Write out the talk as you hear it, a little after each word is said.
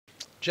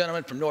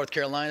Gentleman from North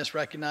Carolina is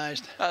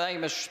recognized. Thank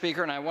you, Mr.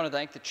 Speaker, and I want to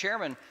thank the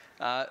chairman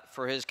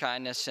for his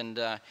kindness and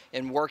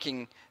in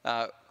working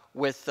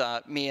with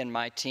me and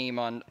my team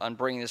on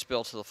bringing this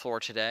bill to the floor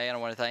today, and I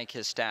want to thank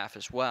his staff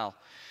as well.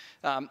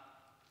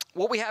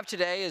 What we have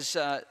today is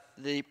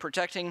the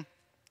Protecting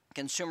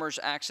Consumers'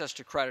 Access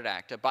to Credit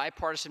Act, a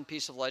bipartisan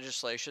piece of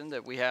legislation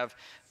that we have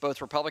both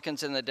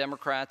Republicans and the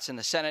Democrats in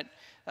the Senate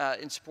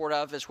in support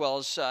of, as well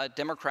as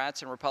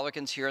Democrats and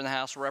Republicans here in the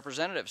House of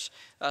Representatives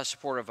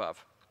supportive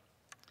of.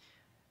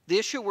 The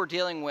issue we're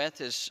dealing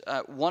with is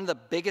one of the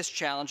biggest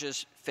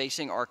challenges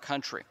facing our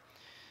country,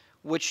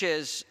 which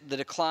is the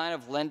decline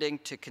of lending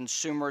to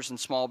consumers and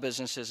small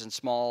businesses in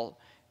small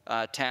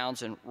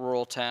towns and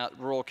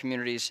rural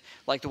communities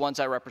like the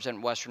ones I represent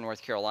in Western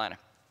North Carolina.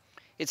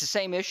 It's the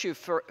same issue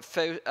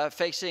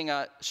facing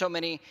so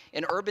many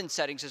in urban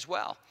settings as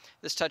well.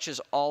 This touches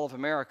all of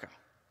America.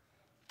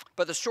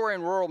 But the story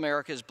in rural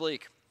America is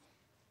bleak.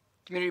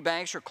 Community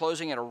banks are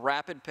closing at a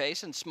rapid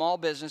pace, and small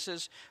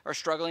businesses are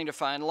struggling to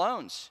find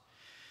loans.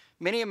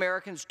 Many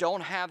Americans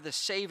don't have the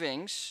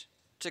savings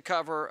to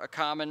cover a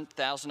common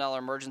 $1,000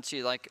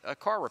 emergency like a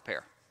car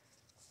repair.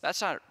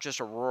 That's not just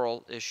a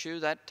rural issue.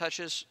 That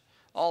touches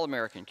all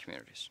American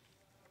communities.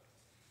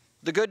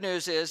 The good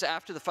news is,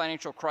 after the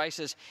financial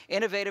crisis,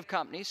 innovative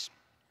companies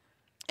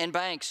and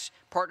banks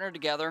partnered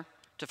together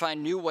to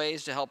find new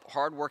ways to help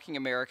hardworking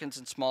Americans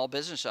and small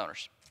business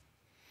owners.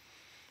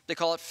 They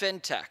call it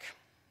fintech.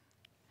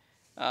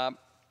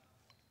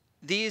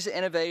 These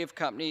innovative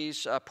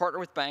companies partner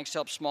with banks to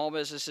help small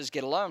businesses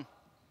get a loan.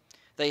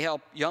 They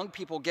help young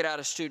people get out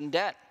of student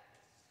debt.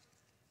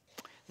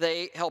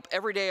 They help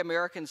everyday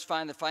Americans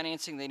find the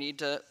financing they need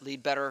to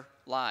lead better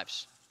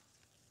lives.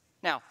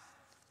 Now,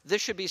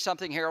 this should be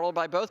something heralded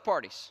by both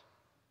parties.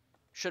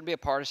 It shouldn't be a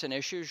partisan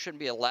issue. It shouldn't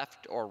be a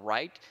left or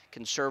right,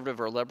 conservative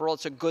or liberal.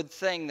 It's a good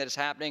thing that is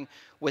happening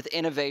with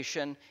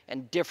innovation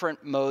and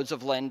different modes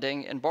of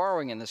lending and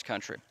borrowing in this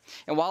country.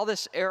 And while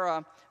this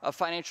era of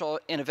financial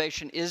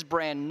innovation is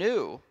brand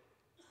new,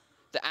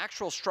 the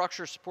actual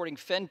structure supporting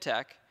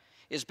fintech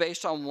is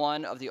based on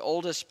one of the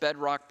oldest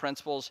bedrock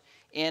principles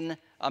in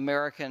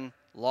American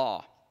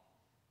law.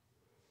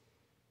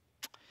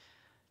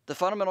 The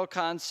fundamental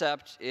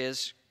concept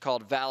is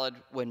called valid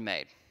when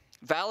made.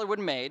 Valid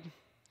when made,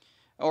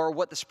 or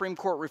what the Supreme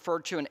Court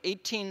referred to in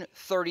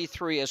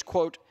 1833 as,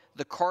 quote,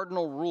 the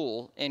cardinal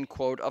rule, end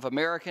quote, of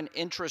American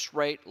interest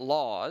rate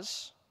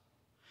laws,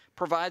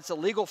 provides the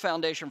legal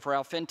foundation for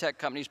how fintech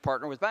companies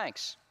partner with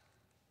banks.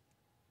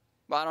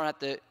 Well, I don't have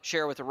to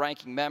share with the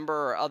ranking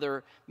member or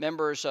other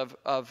members of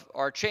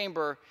our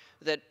chamber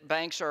that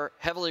banks are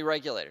heavily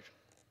regulated.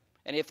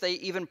 And if they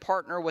even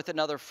partner with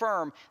another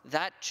firm,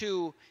 that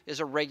too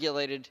is a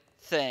regulated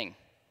thing.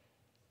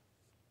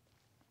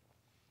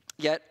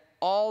 Yet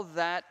all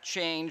that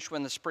changed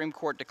when the Supreme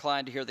Court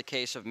declined to hear the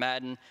case of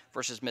Madden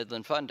versus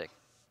Midland Funding.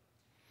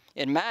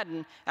 In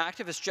Madden,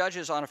 activist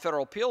judges on a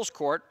federal appeals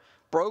court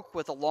broke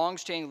with a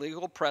long-standing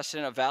legal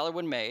precedent of valid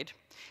when made,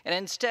 and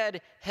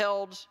instead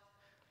held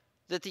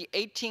that the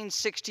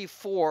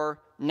 1864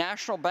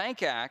 National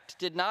Bank Act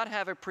did not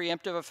have a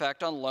preemptive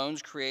effect on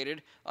loans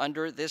created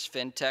under this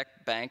fintech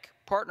bank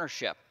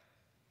partnership.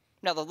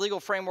 Now, the legal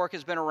framework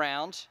has been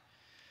around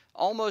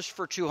almost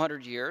for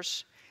 200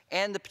 years,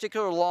 and the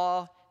particular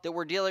law that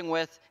we're dealing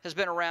with has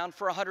been around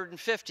for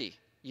 150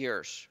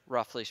 years,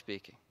 roughly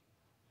speaking.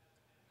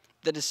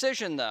 The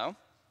decision, though,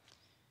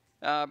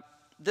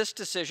 this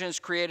decision has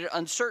created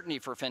uncertainty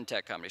for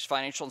fintech companies,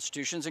 financial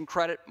institutions, and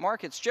credit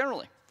markets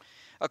generally.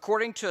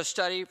 According to a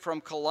study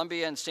from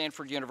Columbia and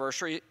Stanford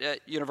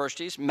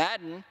universities,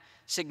 Madden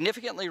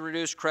significantly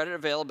reduced credit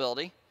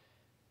availability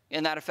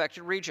in that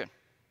affected region.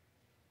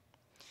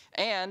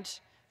 And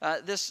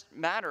this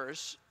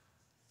matters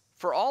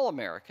for all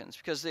Americans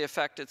because of the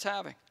effect it's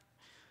having.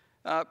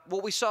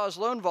 What we saw is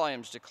loan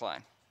volumes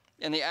decline,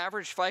 and the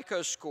average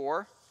FICO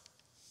score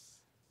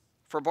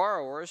for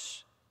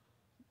borrowers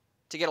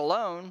to get a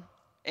loan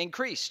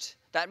increased.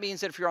 That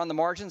means that if you're on the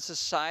margins of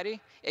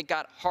society, it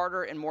got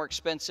harder and more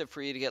expensive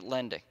for you to get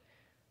lending.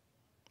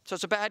 So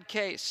it's a bad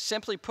case.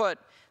 Simply put,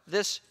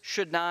 this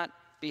should not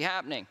be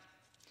happening.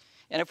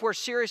 And if we're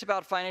serious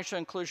about financial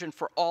inclusion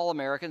for all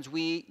Americans,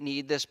 we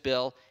need this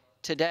bill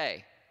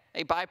today,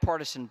 a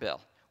bipartisan bill.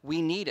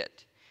 We need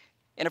it.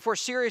 And if we're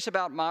serious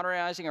about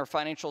modernizing our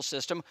financial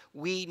system,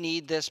 we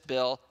need this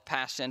bill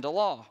passed into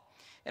law.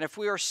 And if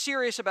we are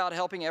serious about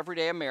helping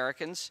everyday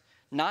Americans,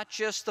 not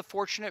just the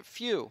fortunate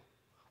few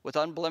with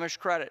unblemished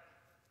credit,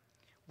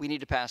 we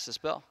need to pass this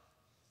bill.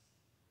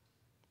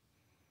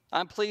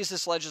 I'm pleased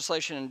this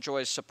legislation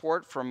enjoys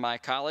support from my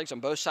colleagues on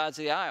both sides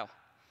of the aisle.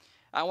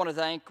 I want to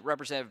thank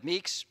Representative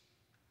Meeks,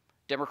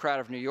 Democrat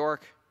of New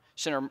York,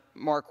 Senator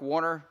Mark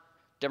Warner,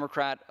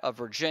 Democrat of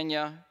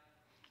Virginia,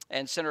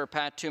 and Senator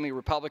Pat Toomey,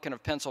 Republican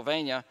of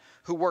Pennsylvania,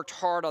 who worked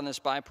hard on this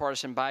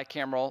bipartisan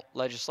bicameral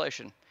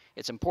legislation.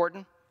 It's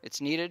important,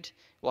 it's needed, it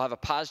will have a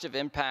positive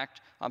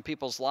impact on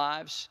people's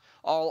lives.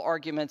 All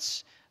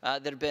arguments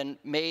that have been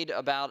made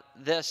about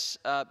this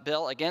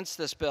bill, against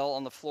this bill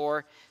on the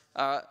floor,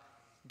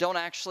 don't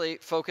actually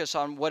focus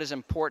on what is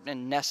important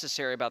and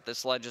necessary about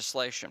this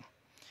legislation.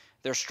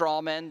 They're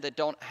straw men that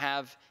don't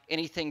have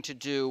anything to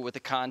do with the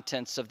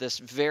contents of this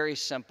very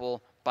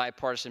simple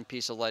bipartisan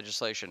piece of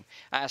legislation.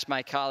 I ask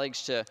my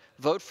colleagues to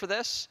vote for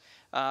this,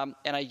 and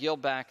I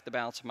yield back the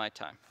balance of my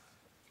time.